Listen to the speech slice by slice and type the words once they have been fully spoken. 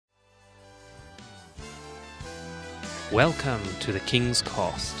Welcome to the King's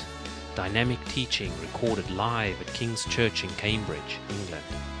Cast, dynamic teaching recorded live at King's Church in Cambridge, England.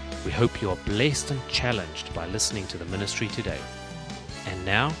 We hope you are blessed and challenged by listening to the ministry today. And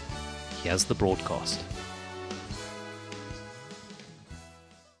now, here's the broadcast.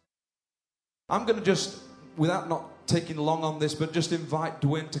 I'm going to just, without not taking long on this, but just invite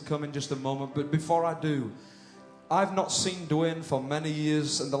Duane to come in just a moment. But before I do, I've not seen Duane for many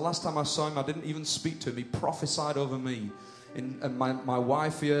years, and the last time I saw him, I didn't even speak to him. He prophesied over me and my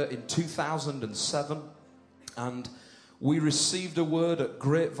wife here in 2007, and we received a word at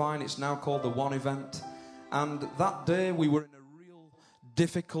Grapevine. It's now called the One Event, and that day we were in a real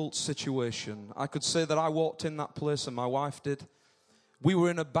difficult situation. I could say that I walked in that place, and my wife did. We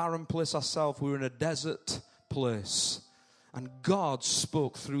were in a barren place ourselves. We were in a desert place, and God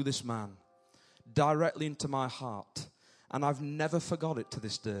spoke through this man directly into my heart, and I've never forgot it to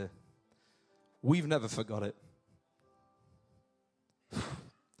this day. We've never forgot it.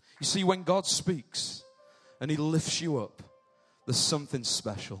 You see, when God speaks and He lifts you up, there's something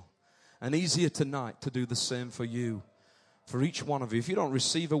special. And He's here tonight to do the same for you, for each one of you. If you don't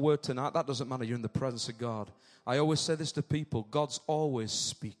receive a word tonight, that doesn't matter. You're in the presence of God. I always say this to people: God's always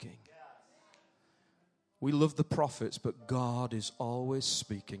speaking. We love the prophets, but God is always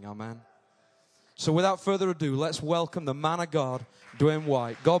speaking. Amen. So without further ado, let's welcome the man of God, Duane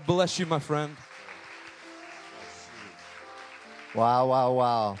White. God bless you, my friend. Wow, wow,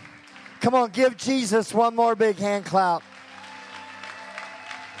 wow. Come on, give Jesus one more big hand clap.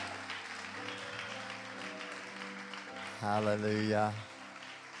 Hallelujah.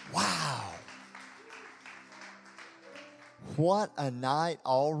 Wow. What a night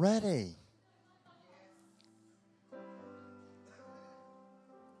already.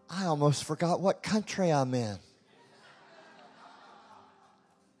 I almost forgot what country I'm in.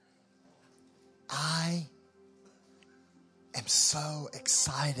 I am so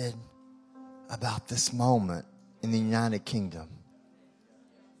excited about this moment in the United Kingdom.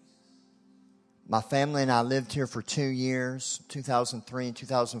 My family and I lived here for 2 years, 2003 and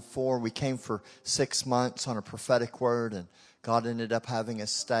 2004. We came for 6 months on a prophetic word, and God ended up having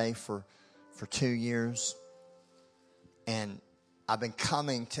us stay for 2 years. And I've been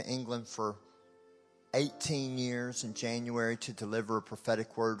coming to England for 18 years in January to deliver a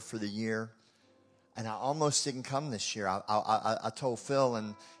prophetic word for the year. And I almost didn't come this year. I told Phil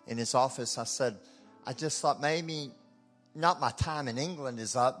in his office, I said, I just thought maybe not my time in England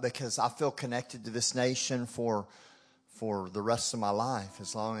is up, because I feel connected to this nation for the rest of my life.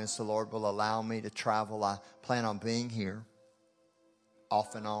 As long as the Lord will allow me to travel, I plan on being here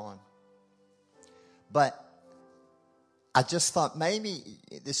off and on. But I just thought maybe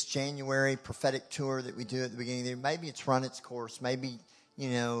this January prophetic tour that we do at the beginning of the year, maybe it's run its course. Maybe,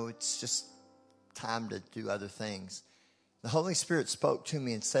 it's just time to do other things. The Holy Spirit spoke to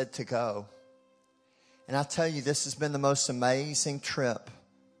me and said to go. And I tell you, this has been the most amazing trip.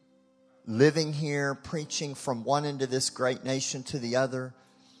 Living here, preaching from one end of this great nation to the other,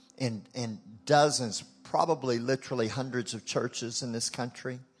 in dozens, probably literally hundreds of churches in this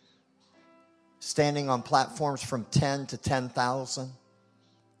country. Standing on platforms from 10 to 10,000.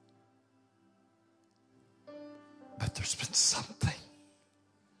 But there's been something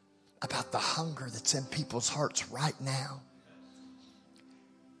about the hunger that's in people's hearts right now.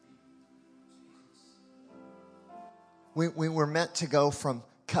 We were meant to go from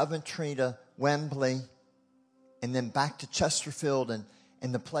Coventry to Wembley and then back to Chesterfield, and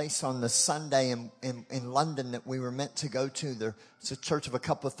the place on the Sunday in London that we were meant to go to, it's a church of a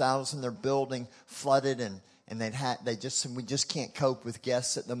couple of thousand. Their building flooded, and we just can't cope with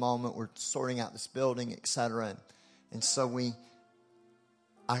guests at the moment. We're sorting out this building, etc. And so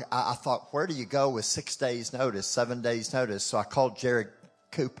I thought, where do you go with 6 days notice, 7 days notice? So I called Jared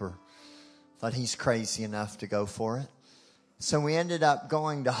Cooper. Thought he's crazy enough to go for it. So we ended up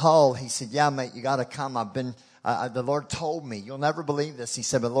going to Hull. He said, yeah, mate, you got to come. The Lord told me, you'll never believe this. He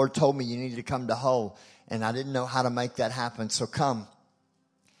said, but the Lord told me you needed to come to Hull. And I didn't know how to make that happen, so come.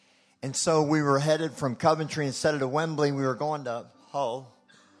 And so we were headed from Coventry instead of to Wembley. We were going to Hull.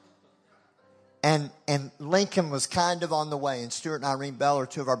 And Lincoln was kind of on the way. And Stuart and Irene Bell are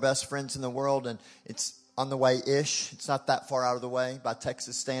two of our best friends in the world. And it's on the way-ish. It's not that far out of the way by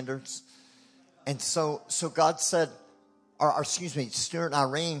Texas standards. And so God said, Stuart and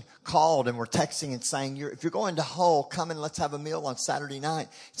Irene called and were texting and saying, if you're going to Hull, come and let's have a meal on Saturday night.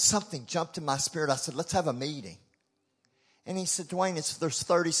 Something jumped in my spirit. I said, let's have a meeting. And he said, Duane, there's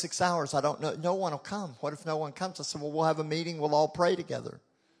 36 hours. I don't know. No one will come. What if no one comes? I said, well, we'll have a meeting. We'll all pray together.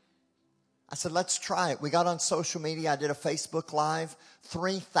 I said, let's try it. We got on social media. I did a Facebook Live.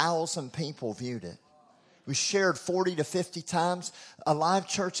 3,000 people viewed it. It was shared 40 to 50 times. A live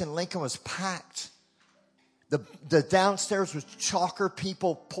church in Lincoln was packed. The downstairs was chocker,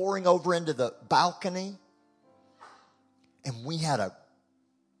 people pouring over into the balcony. And we had a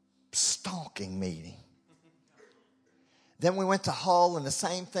stalking meeting. Then we went to Hull and the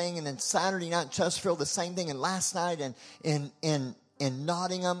same thing. And then Saturday night in Chesterfield, the same thing. And last night in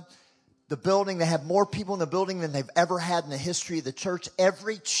Nottingham, the building, they had more people in the building than they've ever had in the history of the church.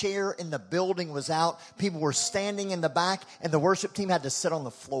 Every chair in the building was out. People were standing in the back, and the worship team had to sit on the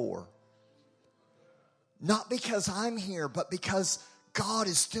floor. Not because I'm here, but because God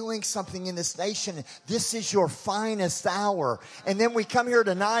is doing something in this nation. This is your finest hour. And then we come here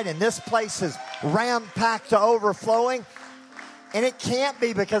tonight, and this place is ram-packed to overflowing. And it can't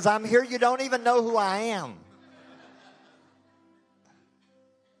be because I'm here. You don't even know who I am.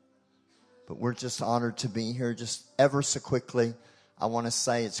 But we're just honored to be here. Just ever so quickly, I want to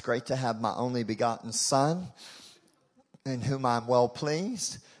say it's great to have my only begotten son, in whom I'm well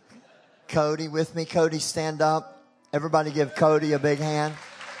pleased. Cody with me. Cody, stand up. Everybody give Cody a big hand.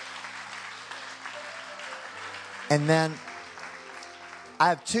 And then I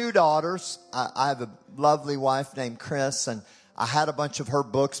have two daughters. I have a lovely wife named Chris, and I had a bunch of her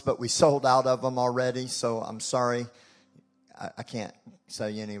books, but we sold out of them already, so I'm sorry. I can't sell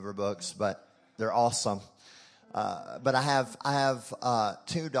you any of her books, but they're awesome. But I have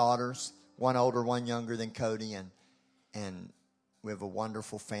two daughters, one older, one younger than Cody, and we have a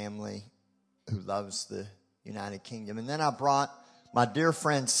wonderful family who loves the United Kingdom. And then I brought my dear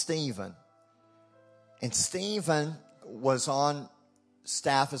friend Stephen. And Stephen was on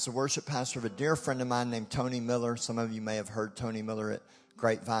staff as a worship pastor of a dear friend of mine named Tony Miller. Some of you may have heard Tony Miller at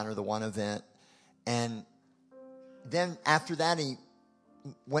Grapevine or the One Event. And then after that, he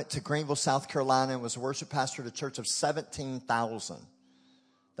went to Greenville, South Carolina, and was a worship pastor at a church of 17,000.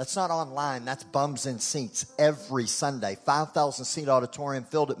 That's not online. That's bums in seats every Sunday. 5,000-seat auditorium,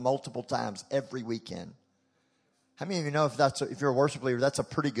 filled it multiple times every weekend. How many of you know if you're a worship leader, that's a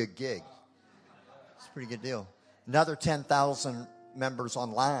pretty good gig? It's a pretty good deal. Another 10,000 members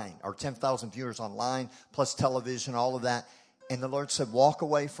online, or 10,000 viewers online, plus television, all of that. And the Lord said, walk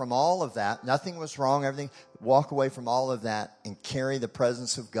away from all of that. Nothing was wrong, everything. Walk away from all of that and carry the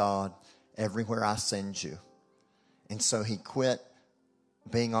presence of God everywhere I send you. And so he quit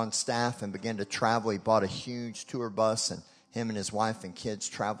being on staff and began to travel. He bought a huge tour bus, and him and his wife and kids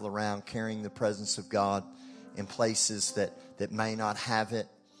travel around carrying the presence of God in places that may not have it,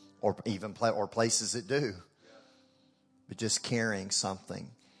 or even or places that do, but just carrying something.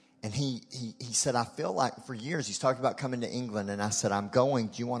 And he said, I feel like for years he's talked about coming to England. And I said, I'm going.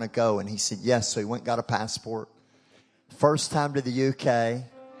 Do you want to go? And he said, yes. So he went and got a passport. First time to the UK.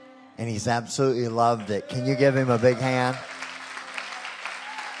 And he's absolutely loved it. Can you give him a big hand?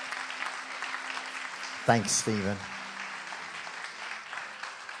 Thanks, Stephen.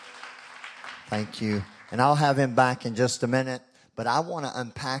 Thank you. And I'll have him back in just a minute. But I want to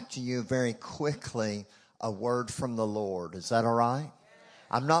unpack to you very quickly a word from the Lord. Is that all right?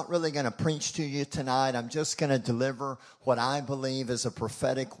 I'm not really going to preach to you tonight. I'm just going to deliver what I believe is a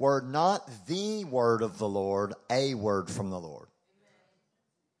prophetic word, not the word of the Lord, a word from the Lord.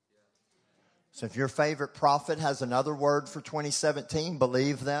 So if your favorite prophet has another word for 2017,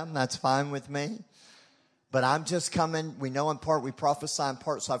 believe them. That's fine with me. But I'm just coming. We know in part, we prophesy in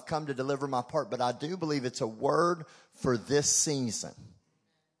part, so I've come to deliver my part. But I do believe it's a word for this season,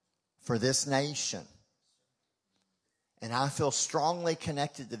 for this nation. And I feel strongly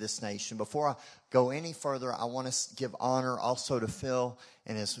connected to this nation. Before I go any further, I want to give honor also to Phil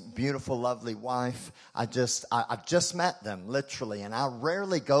and his beautiful, lovely wife. I've just met them, literally. And I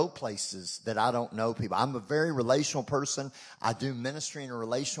rarely go places that I don't know people. I'm a very relational person. I do ministry in a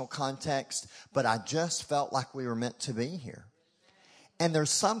relational context. But I just felt like we were meant to be here. And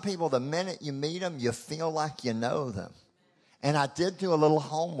there's some people, the minute you meet them, you feel like you know them. And I did do a little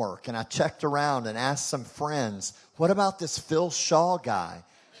homework, and I checked around and asked some friends, what about this Phil Shaw guy?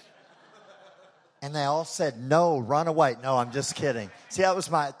 And they all said, no, run away. No, I'm just kidding. See, that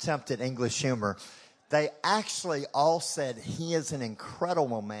was my attempt at English humor. They actually all said he is an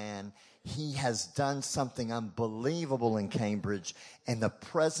incredible man. He has done something unbelievable in Cambridge, and the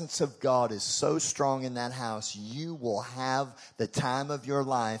presence of God is so strong in that house. You will have the time of your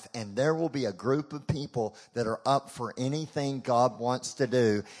life, and there will be a group of people that are up for anything God wants to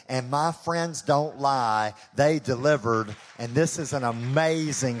do. And my friends don't lie. They delivered, and this is an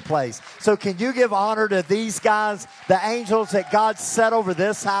amazing place. So can you give honor to these guys, the angels that God set over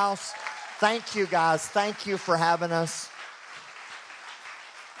this house? Thank you, guys. Thank you for having us.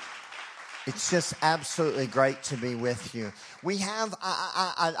 It's just absolutely great to be with you. We have,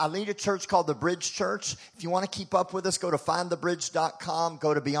 I lead a church called the Bridge Church. If you want to keep up with us, go to findthebridge.com,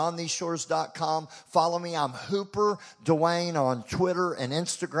 go to beyondtheseshores.com. Follow me. I'm Hooper Duane on Twitter and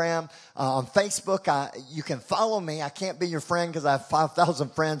Instagram. On Facebook, you can follow me. I can't be your friend because I have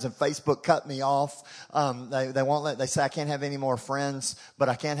 5,000 friends and Facebook cut me off. They won't let, they say I can't have any more friends, but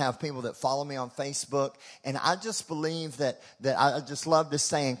I can have people that follow me on Facebook. And I just believe that I just love to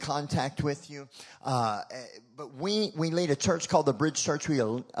stay in contact with you. But we lead a church called the Bridge Church. We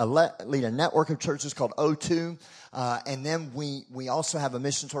lead a network of churches called O2. And then we also have a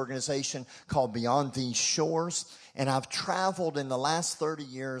missions organization called Beyond These Shores. And I've traveled in the last 30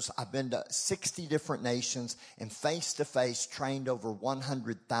 years. I've been to 60 different nations and face-to-face trained over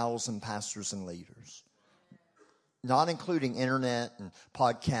 100,000 pastors and leaders. Not including internet and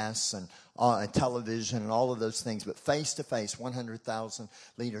podcasts and television and all of those things, but face-to-face, 100,000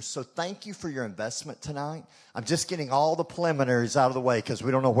 leaders. So thank you for your investment tonight. I'm just getting all the preliminaries out of the way because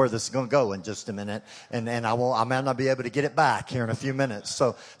we don't know where this is going to go in just a minute. And I might not be able to get it back here in a few minutes.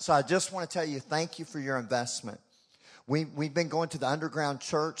 So I just want to tell you, thank you for your investment. We've been going to the underground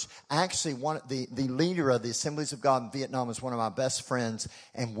church. Actually, the leader of the Assemblies of God in Vietnam is one of my best friends,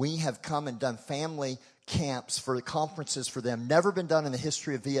 and we have come and done family camps for conferences for them. Never been done in the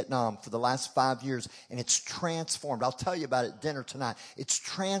history of Vietnam for the last 5 years, and it's transformed. I'll tell you about it at dinner tonight. It's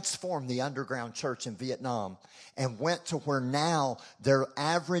transformed the underground church in Vietnam and went to where now their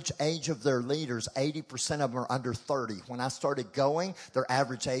average age of their leaders, 80% of them are under 30. When I started going, their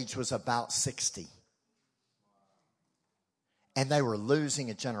average age was about 60. And they were losing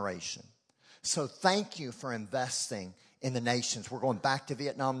a generation. So thank you for investing in the nations. We're going back to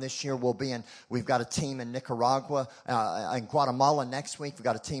Vietnam this year. We've got a team in Nicaragua, in Guatemala next week. We've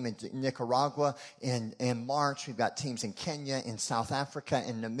got a team in Nicaragua in March. We've got teams in Kenya, in South Africa,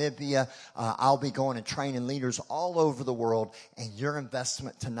 in Namibia. I'll be going and training leaders all over the world, and your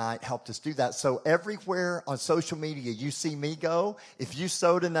investment tonight helped us do that. So everywhere on social media you see me go, if you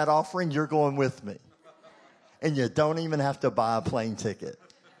sowed in that offering, you're going with me. And you don't even have to buy a plane ticket.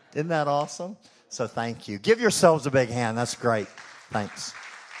 Isn't that awesome? So thank you. Give yourselves a big hand. That's great. Thanks.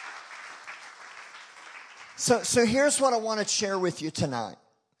 So here's what I want to share with you tonight.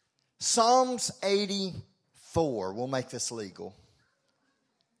 Psalms 84. We'll make this legal.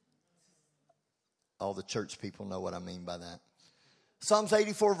 All the church people know what I mean by that. Psalms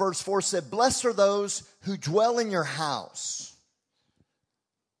 84 verse 4 said, "Blessed are those who dwell in your house,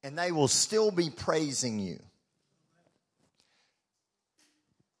 and they will still be praising you."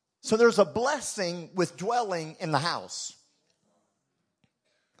 So there's a blessing with dwelling in the house.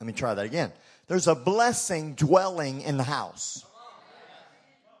 Let me try that again. There's a blessing dwelling in the house.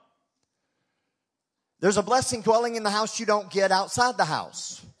 There's a blessing dwelling in the house you don't get outside the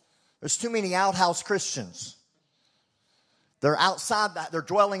house. There's too many outhouse Christians. They're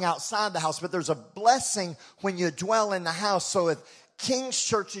dwelling outside the house, but there's a blessing when you dwell in the house. So if King's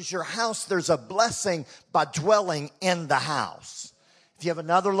Church is your house, there's a blessing by dwelling in the house. If you have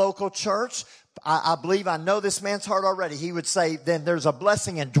another local church, I believe I know this man's heart already. He would say, then there's a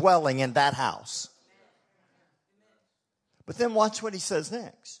blessing in dwelling in that house. But then watch what he says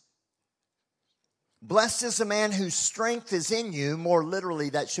next. Blessed is the man whose strength is in you. More literally,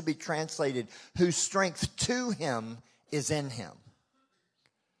 that should be translated, whose strength to him is in him.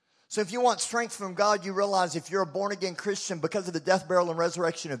 So if you want strength from God, you realize if you're a born-again Christian, because of the death, burial, and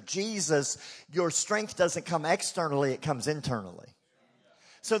resurrection of Jesus, your strength doesn't come externally, it comes internally.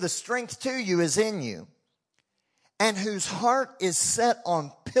 So the strength to you is in you, and whose heart is set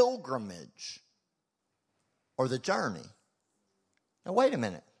on pilgrimage or the journey. Now wait a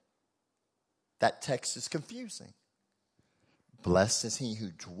minute. That text is confusing. Blessed is he who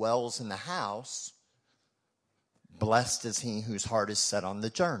dwells in the house. Blessed is he whose heart is set on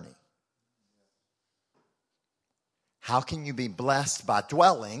the journey. How can you be blessed by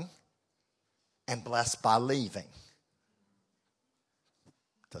dwelling and blessed by leaving?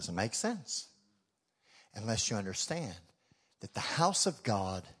 Doesn't make sense unless you understand that the house of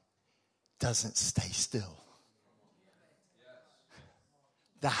God doesn't stay still.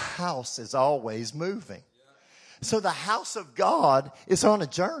 The house is always moving. So the house of God is on a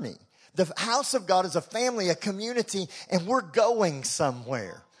journey. The house of God is a family, a community, and we're going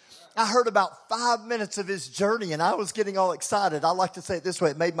somewhere. I heard about 5 minutes of his journey, and I was getting all excited. I like to say it this way,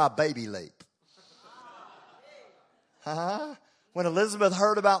 it made my baby leap. When Elizabeth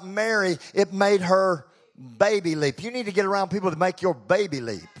heard about Mary, it made her baby leap. You need to get around people to make your baby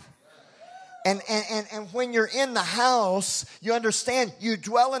leap. And when you're in the house, you understand you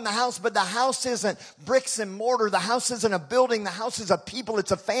dwell in the house, but the house isn't bricks and mortar. The house isn't a building. The house is a people.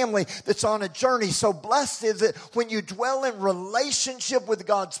 It's a family that's on a journey. So blessed is it when you dwell in relationship with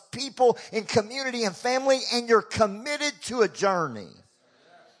God's people, in community and family, and you're committed to a journey.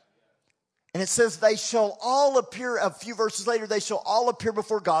 And it says they shall all appear, a few verses later, they shall all appear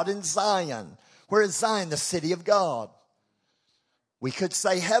before God in Zion. Where is Zion? The city of God. We could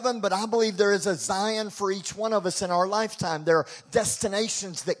say heaven, but I believe there is a Zion for each one of us in our lifetime. There are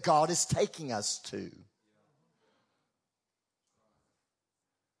destinations that God is taking us to.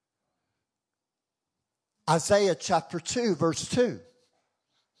 Isaiah chapter 2, verse 2.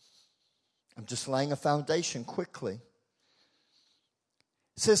 I'm just laying a foundation quickly.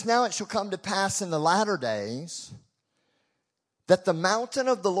 It says, now it shall come to pass in the latter days that the mountain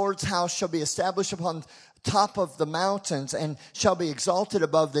of the Lord's house shall be established upon top of the mountains and shall be exalted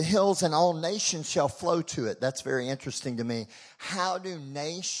above the hills, and all nations shall flow to it. That's very interesting to me. How do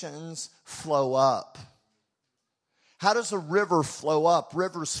nations flow up? How does a river flow up?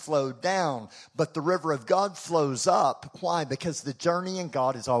 Rivers flow down, but the river of God flows up. Why? Because the journey in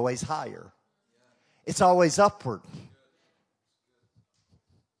God is always higher. It's always upward.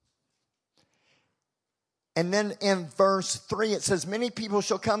 And then in verse 3 it says, many people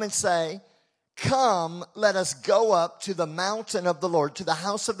shall come and say, come, let us go up to the mountain of the Lord, to the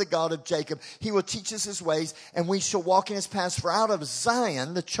house of the God of Jacob. He will teach us his ways, and we shall walk in his paths. For out of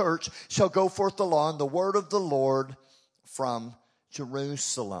Zion, the church, shall go forth the law and the word of the Lord from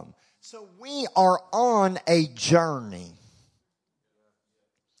Jerusalem. So we are on a journey.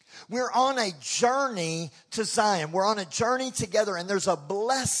 We're on a journey to Zion. We're on a journey together, and there's a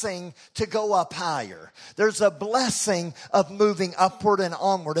blessing to go up higher. There's a blessing of moving upward and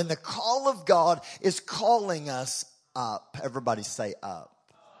onward. And the call of God is calling us up. Everybody say up.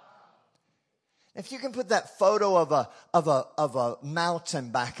 If you can put that photo of a mountain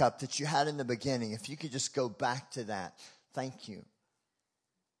back up that you had in the beginning, if you could just go back to that. Thank you.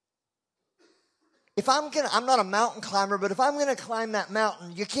 If I'm not a mountain climber, but if I'm going to climb that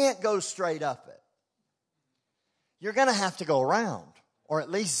mountain, you can't go straight up it. You're going to have to go around, or at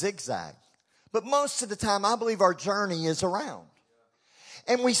least zigzag. But most of the time, I believe our journey is around.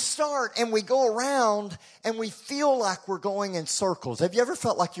 And we start and we go around and we feel like we're going in circles. Have you ever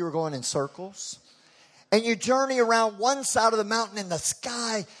felt like you were going in circles? And you journey around one side of the mountain and the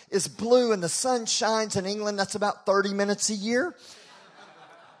sky is blue and the sun shines in England. That's about 30 minutes a year.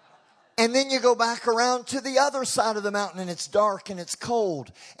 And then you go back around to the other side of the mountain and it's dark and it's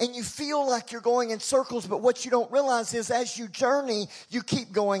cold. And you feel like you're going in circles, but what you don't realize is as you journey, you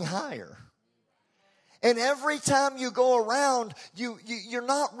keep going higher. And every time you go around, you're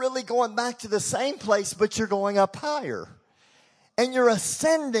not really going back to the same place, but you're going up higher. And you're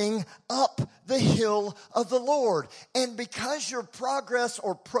ascending up the hill of the Lord. And because your progress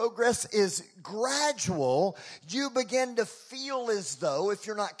is gradual, you begin to feel as though, if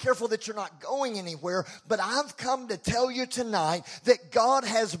you're not careful, that you're not going anywhere. But I've come to tell you tonight that God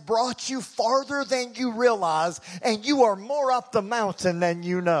has brought you farther than you realize, and you are more up the mountain than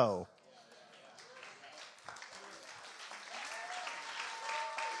you know.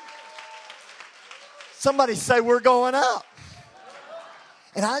 Somebody say, we're going up.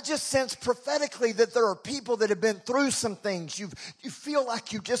 And I just sense prophetically that there are people that have been through some things. You feel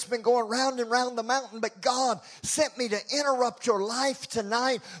like you've just been going round and round the mountain, but God sent me to interrupt your life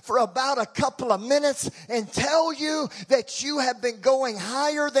tonight for about a couple of minutes and tell you that you have been going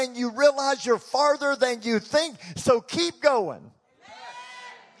higher than you realize. You're farther than you think. So keep going.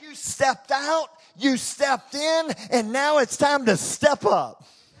 You stepped out, you stepped in, and now it's time to step up.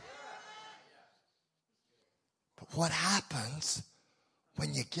 But what happens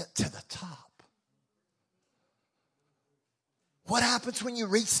when you get to the top? What happens when you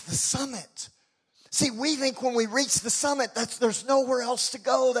reach the summit? See, we think when we reach the summit, there's nowhere else to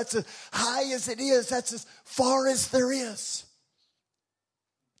go. That's as high as it is. That's as far as there is.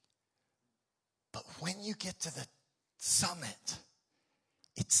 But when you get to the summit,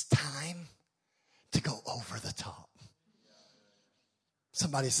 it's time to go over the top.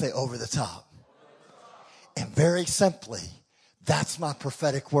 Somebody say over the top. And very simply, that's my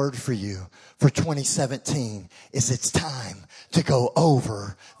prophetic word for you for 2017 is it's time to go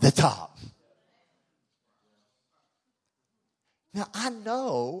over the top. Now, I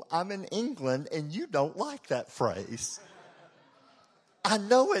know I'm in England and you don't like that phrase. I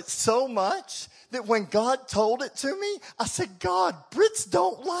know it so much that when God told it to me, I said, God, Brits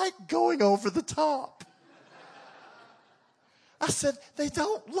don't like going over the top. I said, they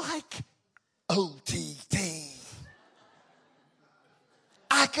don't like OTT.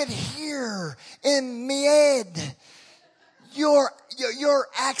 I could hear in my head your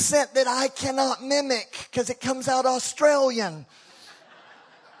accent that I cannot mimic because it comes out Australian.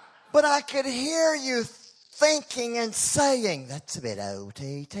 But I could hear you thinking and saying, that's a bit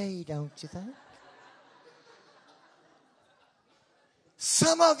OTT, don't you think?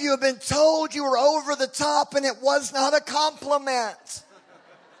 Some of you have been told you were over the top and it was not a compliment.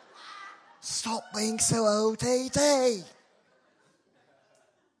 Stop being so OTT.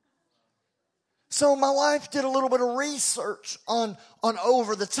 So my wife did a little bit of research on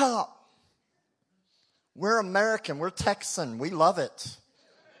over the top. We're American. We're Texan. We love it.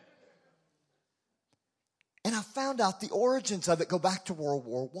 And I found out the origins of it go back to World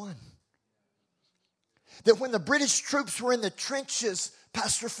War I. That when the British troops were in the trenches,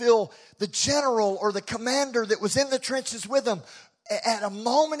 Pastor Phil, the general or the commander that was in the trenches with them, at a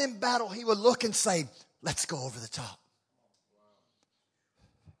moment in battle, he would look and say, let's go over the top.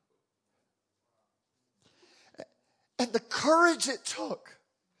 And the courage it took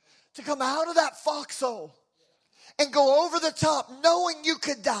to come out of that foxhole and go over the top knowing you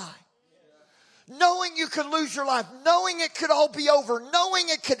could die, knowing you could lose your life, knowing it could all be over, knowing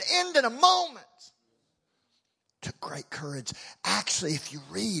it could end in a moment, took great courage. Actually, if you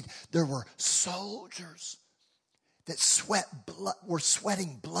read, there were soldiers that were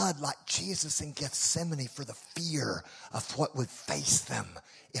sweating blood like Jesus in Gethsemane for the fear of what would face them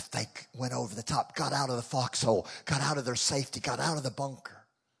if they went over the top, got out of the foxhole, got out of their safety, got out of the bunker.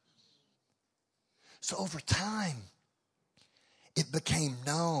 So over time, it became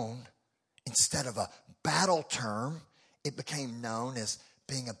known, instead of a battle term, it became known as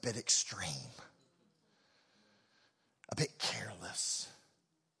being a bit extreme, a bit careless,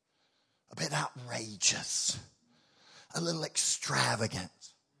 a bit outrageous, a little extravagant.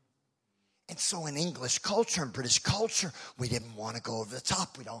 And so in English culture and British culture, we didn't want to go over the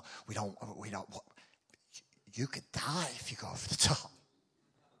top. We don't. You could die if you go over the top.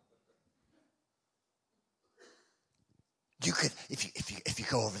 You could, if you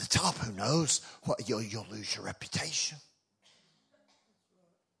go over the top, who knows what you'll lose your reputation.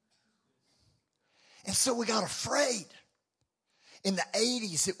 And so we got afraid. In the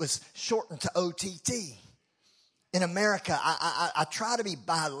 80s, it was shortened to OTT. In America, I try to be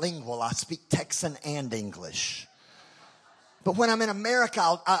bilingual. I speak Texan and English. But when I'm in America,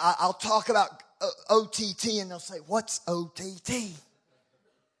 I'll talk about OTT, and they'll say, what's OTT?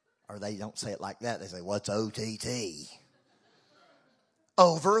 Or they don't say it like that. They say, what's OTT?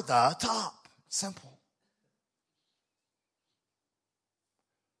 Over the top. Simple.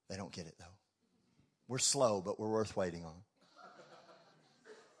 They don't get it, though. We're slow, but we're worth waiting on.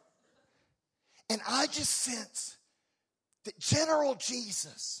 And I just sense that General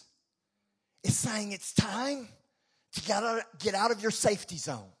Jesus is saying it's time to get out of your safety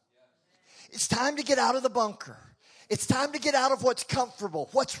zone. It's time to get out of the bunker. It's time to get out of what's comfortable,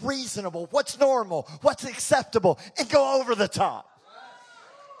 what's reasonable, what's normal, what's acceptable, and go over the top.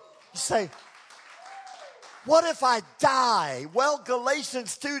 You say, what if I die? Well,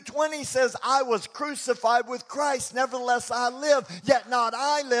 Galatians 2:20 says, I was crucified with Christ. Nevertheless, I live. Yet not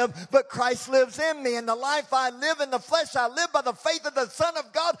I live, but Christ lives in me. And the life I live in the flesh, I live by the faith of the Son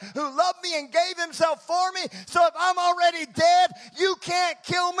of God who loved me and gave himself for me. So if I'm already dead, you can't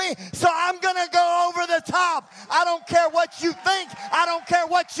kill me. So I'm going to go over the top. I don't care what you think. I don't care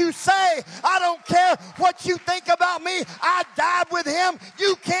what you say. I don't care what you think about me. I died with him.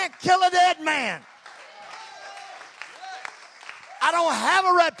 You can't kill a dead man. I don't have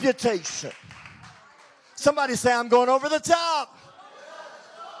a reputation. Somebody say, I'm going over the top.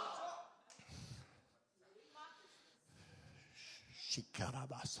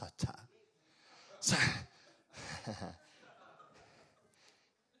 So,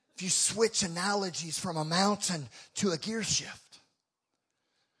 if you switch analogies from a mountain to a gear shift,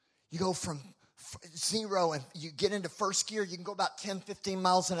 you go from zero and you get into first gear, you can go about 10, 15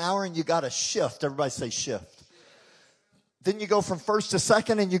 miles an hour and you got to shift. Everybody say shift. Then you go from first to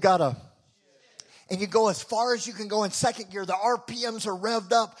second and you you go as far as you can go in second gear. The RPMs are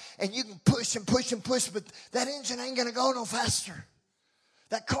revved up and you can push and push and push, but that engine ain't going to go no faster.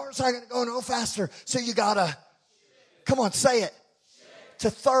 That car's not going to go no faster. So you got to, come on, say it,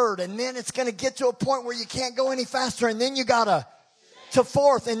 to third. And then it's going to get to a point where you can't go any faster. And then you got to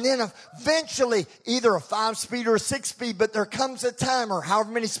fourth, and then eventually either a 5-speed or a 6-speed, but there comes a time, or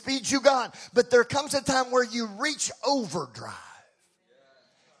however many speeds you got, but there comes a time where you reach overdrive.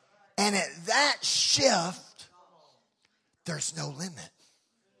 And at that shift, there's no limit.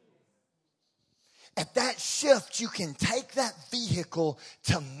 At that shift, you can take that vehicle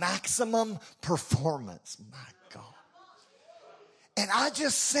to maximum performance. My God. And I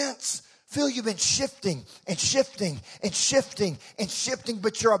just feel you've been shifting and shifting and shifting and shifting,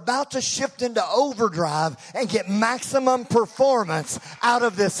 but you're about to shift into overdrive and get maximum performance out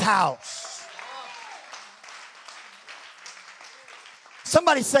of this house.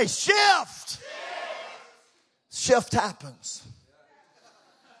 Somebody say, shift. Shift happens.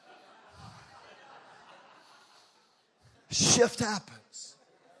 Shift happens.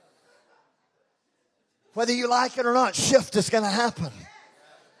 Whether you like it or not, shift is going to happen.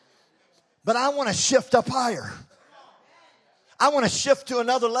 But I want to shift up higher. I want to shift to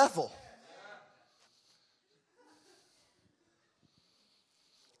another level.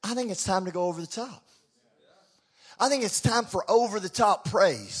 I think it's time to go over the top. I think it's time for over the top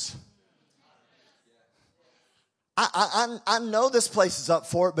praise. I know this place is up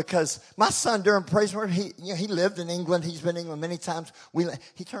for it because my son during praise word, he lived in England. He's been in England many times.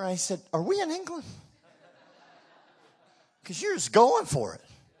 He turned around and he said, "Are we in England?" Because you're just going for it.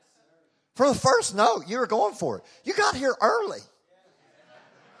 From the first note, you were going for it. You got here early.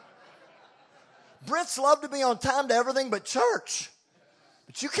 Brits love to be on time to everything but church.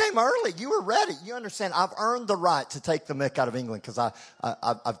 But you came early. You were ready. You understand, I've earned the right to take the mick out of England because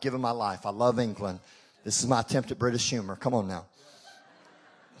I've given my life. I love England. This is my attempt at British humor. Come on now.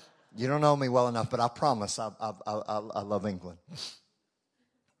 You don't know me well enough, but I promise I love England.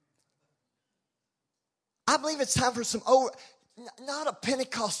 I believe it's time for some not a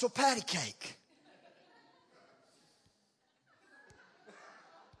Pentecostal patty cake.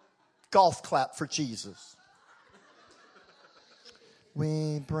 Golf clap for Jesus.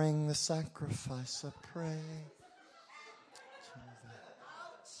 We bring the sacrifice of praise.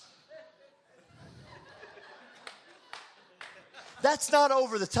 That's not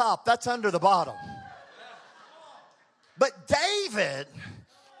over the top. That's under the bottom. But David,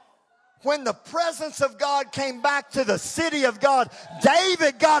 when the presence of God came back to the city of God,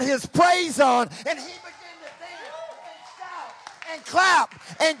 David got his praise on and he began to dance and shout and clap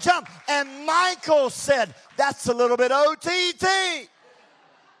and jump. And Michael said, "That's a little bit OTT."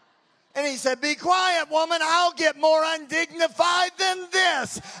 And he said, "Be quiet, woman. I'll get more undignified than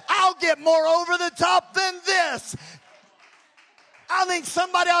this. I'll get more over the top than this." I think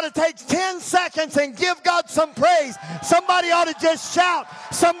somebody ought to take 10 seconds and give God some praise. Somebody ought to just shout.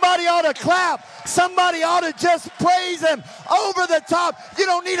 Somebody ought to clap. Somebody ought to just praise Him over the top. You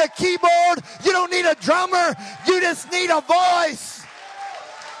don't need a keyboard. You don't need a drummer. You just need a voice.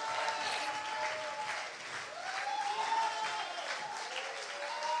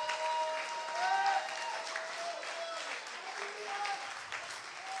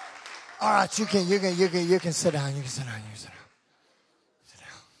 All right, you can sit down. You can sit down. You can sit down.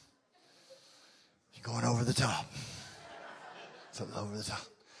 You're going over the top. So over the top.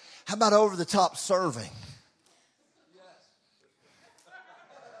 How about over the top serving?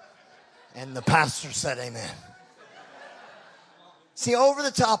 And the pastor said amen. See, over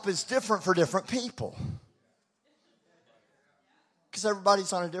the top is different for different people. Because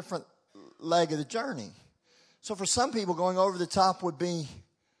everybody's on a different leg of the journey. So for some people, going over the top would be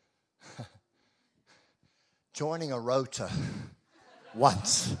joining a rota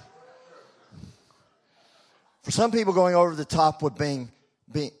once. For some people, going over the top would be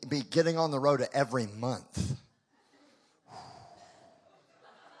getting on the rota every month.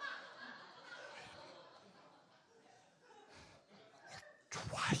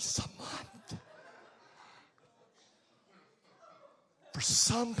 Twice a month. For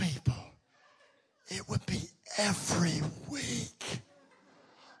some people, it would be every week.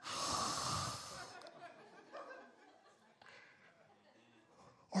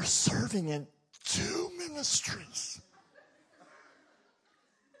 Or serving in 2 ministries.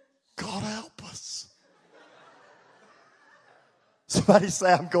 God help us. Somebody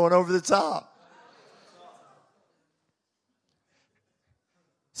say, "I'm going over the top."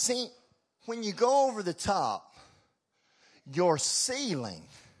 See, when you go over the top, your ceiling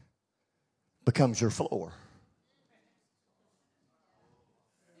becomes your floor.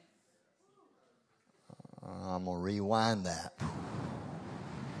 I'm going to rewind that.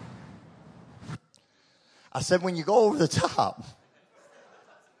 I said, when you go over the top,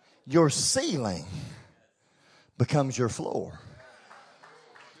 your ceiling becomes your floor.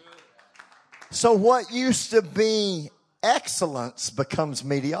 So what used to be excellence becomes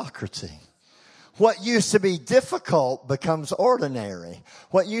mediocrity. What used to be difficult becomes ordinary.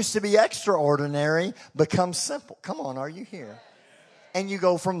 What used to be extraordinary becomes simple. Come on, are you here? And you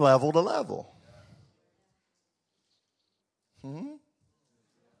go from level to level.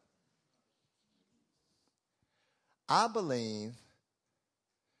 I believe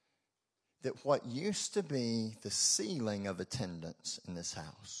that what used to be the ceiling of attendance in this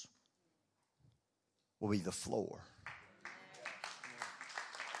house will be the floor.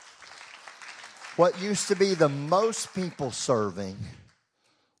 What used to be the most people serving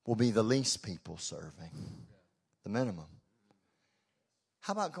will be the least people serving, the minimum.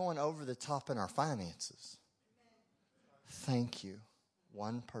 How about going over the top in our finances? Thank you.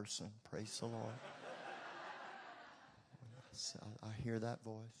 One person, praise the Lord. I hear that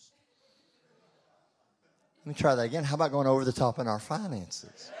voice. Let me try that again. How about going over the top in our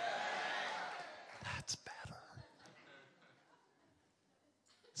finances? That's better.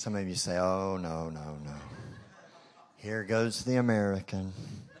 Some of you say, oh, no. Here goes the American.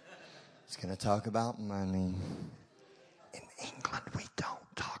 He's going to talk about money. In England, we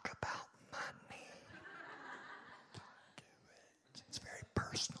don't talk about money. Don't do it. It's very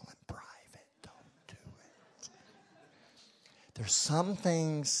personal and private. Don't do it. There's some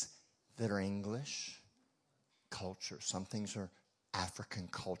things that are English culture. Some things are African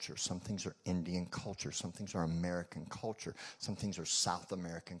culture. Some things are Indian culture. Some things are American culture. Some things are South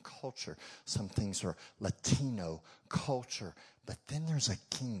American culture. Some things are Latino culture. But then there's a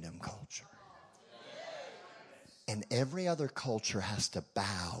kingdom culture. And every other culture has to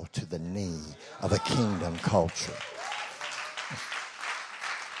bow to the knee of a kingdom culture.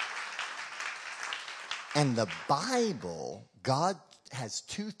 And the Bible, God has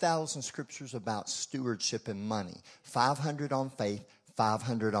 2,000 scriptures about stewardship and money. 500 on faith,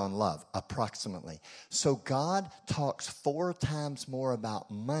 500 on love, approximately. So God talks 4 times more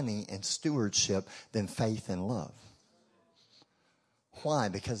about money and stewardship than faith and love. Why?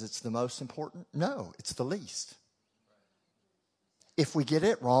 Because it's the most important? No, it's the least. If we get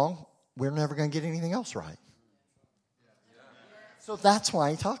it wrong, we're never going to get anything else right. So that's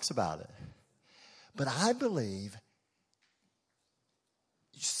why he talks about it. But I believe,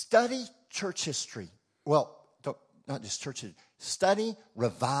 study church history. Well, not just church history. Study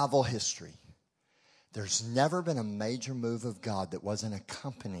revival history. There's never been a major move of God that wasn't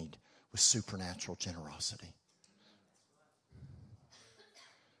accompanied with supernatural generosity.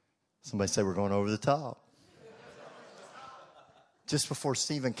 Somebody say we're going over the top. Just before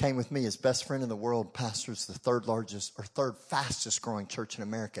Stephen came with me, his best friend in the world pastors the third fastest growing church in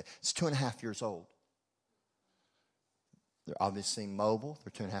America. It's 2.5 years old. They're obviously mobile.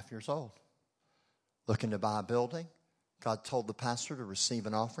 They're 2.5 years old. Looking to buy a building. God told the pastor to receive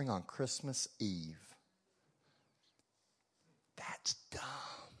an offering on Christmas Eve. That's dumb.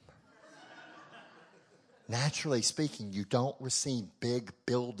 Naturally speaking, you don't receive big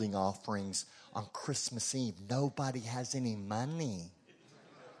building offerings on Christmas Eve. Nobody has any money.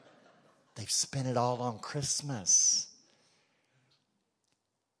 They've spent it all on Christmas.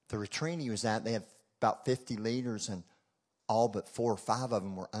 The retreat he was at, they had about 50 leaders, and all but 4 or 5 of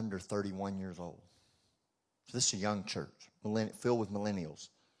them were under 31 years old. So this is a young church, filled with millennials.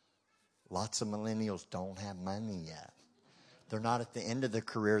 Lots of millennials don't have money yet. They're not at the end of their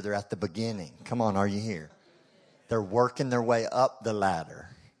career, they're at the beginning. Come on, are you here? They're working their way up the ladder.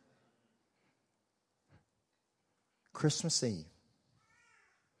 Christmas Eve,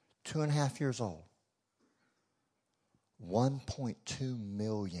 2.5 years old, 1.2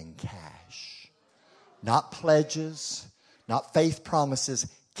 million cash. Not pledges, not faith promises,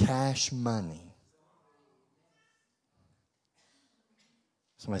 cash money.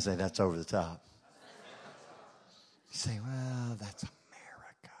 Somebody say that's over the top. You say, well, that's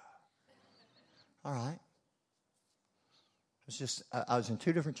America. All right. I was in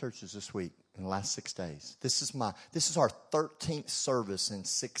 2 different churches this week in the last 6 days. This is our 13th service in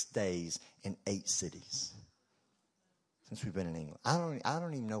 6 days in 8 cities since we've been in England. I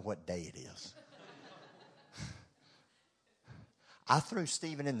don't even know what day it is. I threw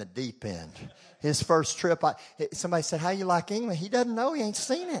Stephen in the deep end. His first trip, somebody said, how you like England? He doesn't know. He ain't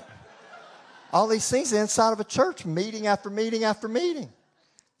seen it. All these things inside of a church, meeting after meeting after meeting.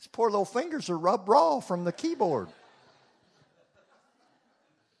 His poor little fingers are rubbed raw from the keyboard.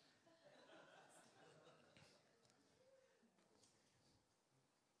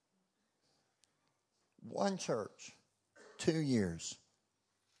 One church, 2 years,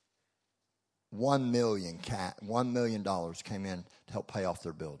 $1 million came in to help pay off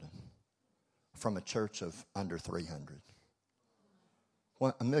their building from a church of under 300.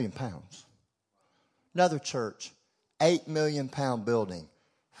 £1 million. Another church, £8 million building,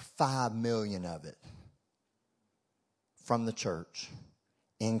 $5 million of it from the church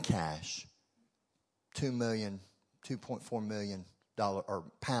in cash, $2.4 million or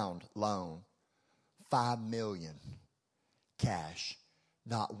pound loan. $5 million cash,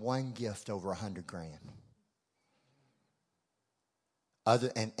 not one gift over $100,000.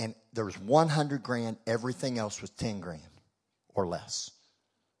 And there was 100 grand. Everything else was 10 grand or less.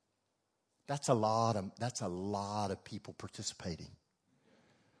 That's a lot of people participating.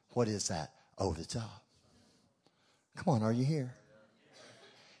 What is that? Over the top. Come on, are you here?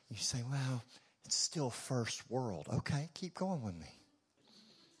 You say, well, it's still first world. Okay, keep going with me.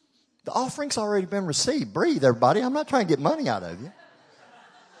 The offering's already been received. Breathe, everybody. I'm not trying to get money out of you.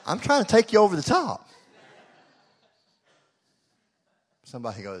 I'm trying to take you over the top.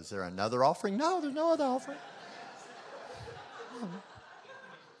 Somebody goes, is there another offering? No, there's no other offering.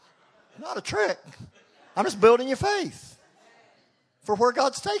 Not a trick. I'm just building your faith for where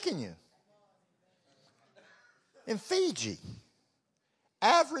God's taking you. In Fiji,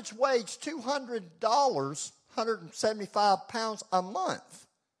 average wage $200, 175 pounds a month.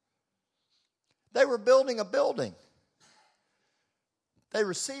 They were building a building. They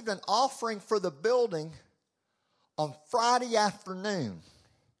received an offering for the building on Friday afternoon.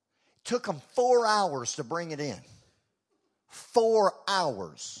 It took them 4 hours to bring it in. 4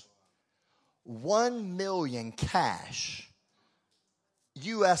 hours. 1 million cash.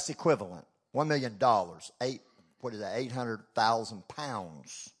 U.S. equivalent. $1 million. 800,000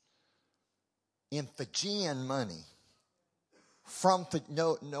 pounds. In Fijian money.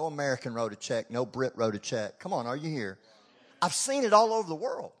 No American wrote a check. No Brit wrote a check. Come on, are you here? I've seen it all over the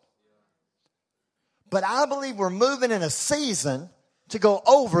world. But I believe we're moving in a season to go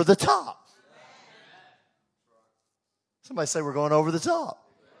over the top. Somebody say we're going over the top.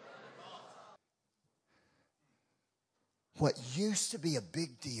 What used to be a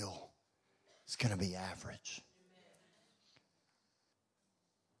big deal is going to be average.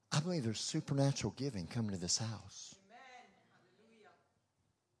 I believe there's supernatural giving coming to this house.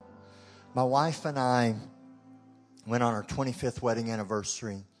 My wife and I went on our 25th wedding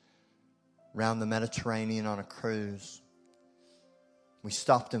anniversary around the Mediterranean on a cruise. We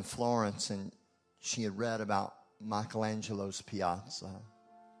stopped in Florence, and she had read about Michelangelo's Piazza.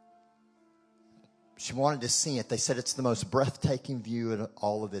 She wanted to see it. They said it's the most breathtaking view in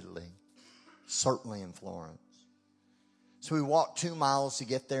all of Italy, certainly in Florence. So we walked 2 miles to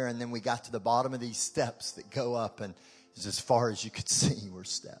get there, and then we got to the bottom of these steps that go up, and as far as you could see were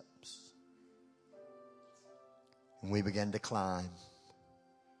steps. And we began to climb.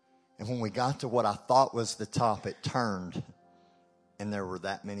 And when we got to what I thought was the top, it turned, and there were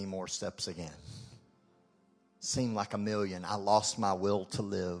that many more steps again. Seemed like 1 million. I lost my will to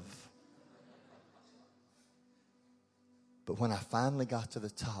live. But when I finally got to the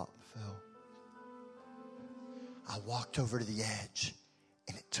top, Phil, I walked over to the edge,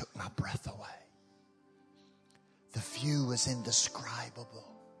 and it took my breath away. The view was indescribable.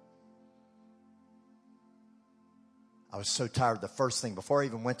 I was so tired. The first thing, before I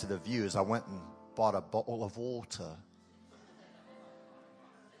even went to the view, is I went and bought a bottle of water.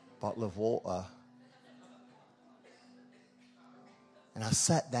 And I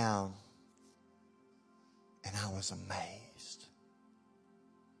sat down, and I was amazed.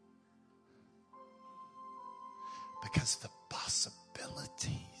 Because the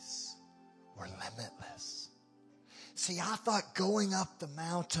possibilities were limitless. See, I thought going up the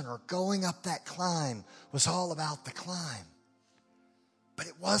mountain or going up that climb was all about the climb. But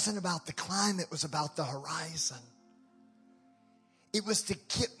it wasn't about the climb, it was about the horizon. It was to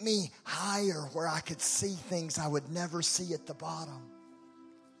get me higher where I could see things I would never see at the bottom.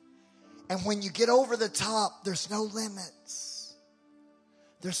 And when you get over the top, there's no limits.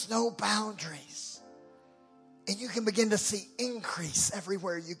 There's no boundaries. And you can begin to see increase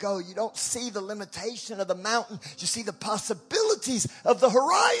everywhere you go. You don't see the limitation of the mountain. You see the possibilities of the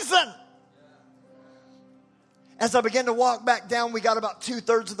horizon. As I began to walk back down, we got about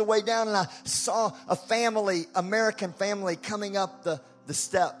 2/3 of the way down, and I saw a family, American family, coming up the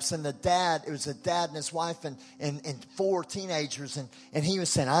steps. And it was a dad and his wife and 4 teenagers. And he was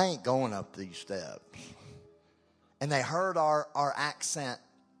saying, I ain't going up these steps. And they heard our accent.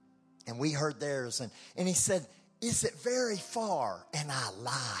 And we heard theirs. And he said, is it very far? And I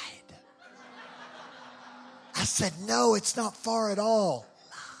lied. I said, no, it's not far at all.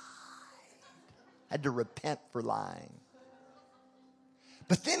 Lied. I had to repent for lying.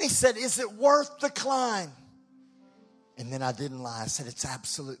 But then he said, is it worth the climb? And then I didn't lie. I said, it's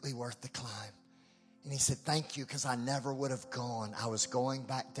absolutely worth the climb. And he said, thank you, because I never would have gone. I was going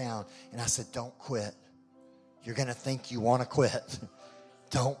back down. And I said, don't quit. You're going to think you want to quit.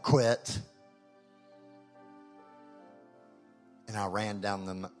 Don't quit. And I ran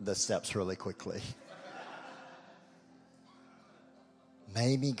down the steps really quickly.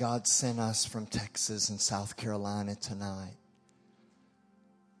 Maybe God sent us from Texas and South Carolina tonight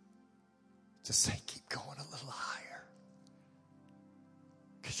to say, keep going a little higher.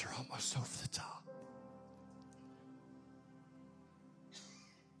 because you're almost over the top.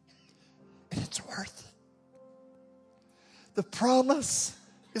 And it's worth it. The promise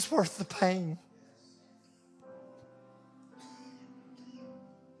is worth the pain.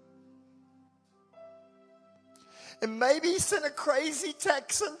 And maybe he sent a crazy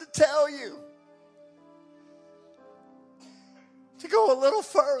Texan to tell you to go a little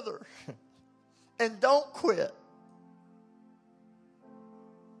further and don't quit.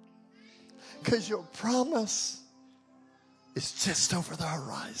 Because your promise is just over the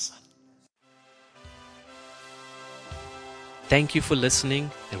horizon. Thank you for listening,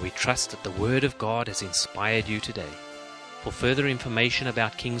 and we trust that the Word of God has inspired you today. For further information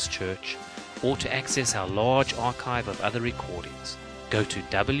about King's Church, or to access our large archive of other recordings, go to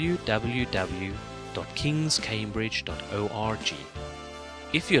www.kingscambridge.org.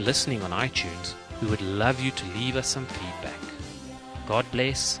 If you're listening on iTunes, we would love you to leave us some feedback. God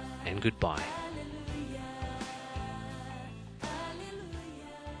bless and goodbye.